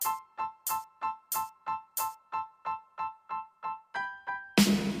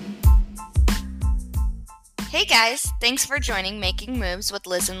Hey guys, thanks for joining Making Moves with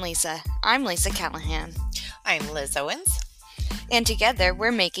Liz and Lisa. I'm Lisa Callahan. I'm Liz Owens. And together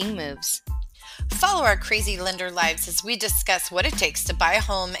we're making moves. Follow our crazy lender lives as we discuss what it takes to buy a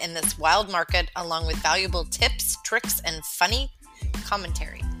home in this wild market, along with valuable tips, tricks, and funny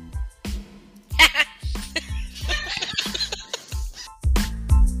commentary.